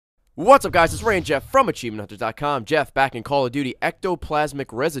What's up, guys? It's Ray and Jeff from AchievementHunters.com. Jeff, back in Call of Duty, Ectoplasmic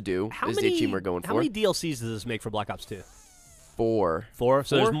Residue is the achievement we're going for. How many DLCs does this make for Black Ops 2? 4. 4?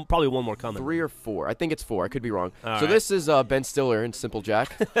 So there's probably one more coming. 3 or 4. I think it's 4. I could be wrong. All so right. this is Ben Stiller in Simple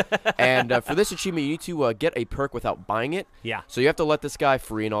Jack. And for this achievement, you need to get a perk without buying it. Yeah. So you have to let this guy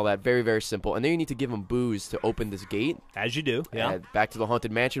free and all that. Very, very simple. And then you need to give him booze to open this gate. As you do. Yeah. Back to the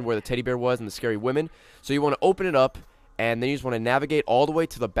Haunted Mansion where the teddy bear was and the scary women. So you want to open it up. And then you just want to navigate all the way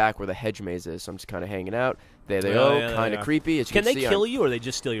to the back where the hedge maze is. So I'm just kind of hanging out. There they go. Kind of creepy. As you can see, they kill you or they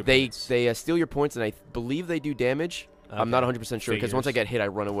just steal your points? They steal your points, and I believe they do damage. Okay. I'm not 100% sure because once I get hit, I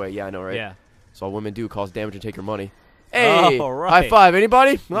run away. Yeah, I know, right? Yeah. So all women do cause damage and take your money. Hey, high five,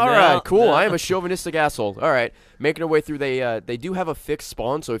 anybody? All right, cool. I am a chauvinistic asshole. All right, making our way through. They do have a fixed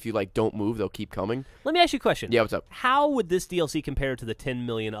spawn, so if you don't move, they'll keep coming. Let me ask you a question. Yeah, what's up? How would this DLC compare to the 10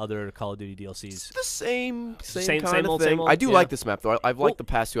 million other Call of Duty DLCs? It's the same kind old, of thing. same old? I do like this map though. I've liked the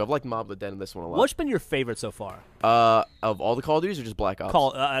past two. I've liked Mob of the Dead and this one a lot. What's been your favorite so far? Of all the Call of Duties or just Black Ops?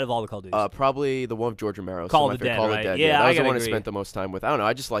 Out of all the Call of Duties. Probably the one with George Romero. Call of the Dead, right? Yeah, that was the one I agree. spent the most time with. I don't know.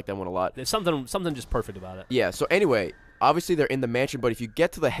 I just like that one a lot. There's something just perfect about it. Yeah. So anyway. Obviously, they're in the mansion, but if you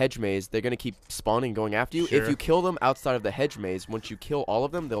get to the hedge maze, they're going to keep spawning and going after you. Sure. If you kill them outside of the hedge maze, once you kill all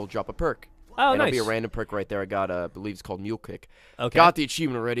of them, they'll drop a perk. Oh, and nice. It'll be a random perk right there. I got, I believe it's called Mule Kick. Okay. Got the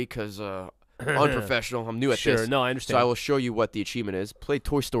achievement already because unprofessional. I'm new at this. Sure, no, I understand. So I will show you what the achievement is. Played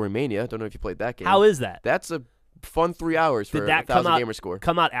Toy Story Mania. Don't know if you played that game. How is that? That's a fun 3 hours for a 1,000 gamer score.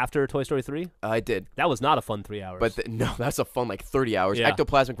 Come out after Toy Story 3? I did. That was not a fun 3 hours. But no, that's a fun 30 hours. Yeah.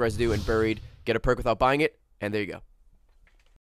 Ectoplasmic Residue and Buried. Get a perk without buying it, and there you go.